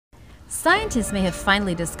Scientists may have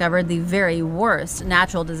finally discovered the very worst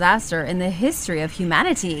natural disaster in the history of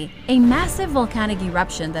humanity, a massive volcanic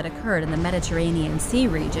eruption that occurred in the Mediterranean Sea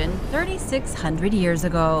region 3,600 years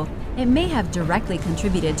ago. It may have directly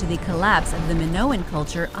contributed to the collapse of the Minoan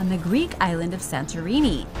culture on the Greek island of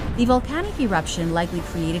Santorini. The volcanic eruption likely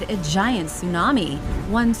created a giant tsunami,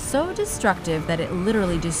 one so destructive that it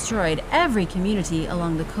literally destroyed every community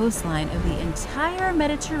along the coastline of the entire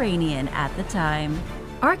Mediterranean at the time.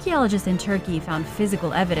 Archaeologists in Turkey found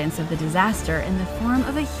physical evidence of the disaster in the form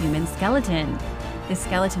of a human skeleton. The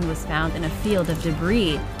skeleton was found in a field of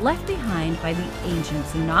debris left behind by the ancient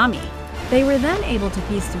tsunami. They were then able to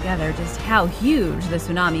piece together just how huge the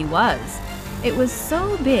tsunami was. It was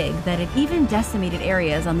so big that it even decimated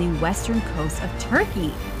areas on the western coast of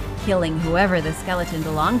Turkey, killing whoever the skeleton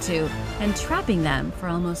belonged to and trapping them for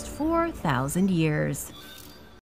almost 4,000 years.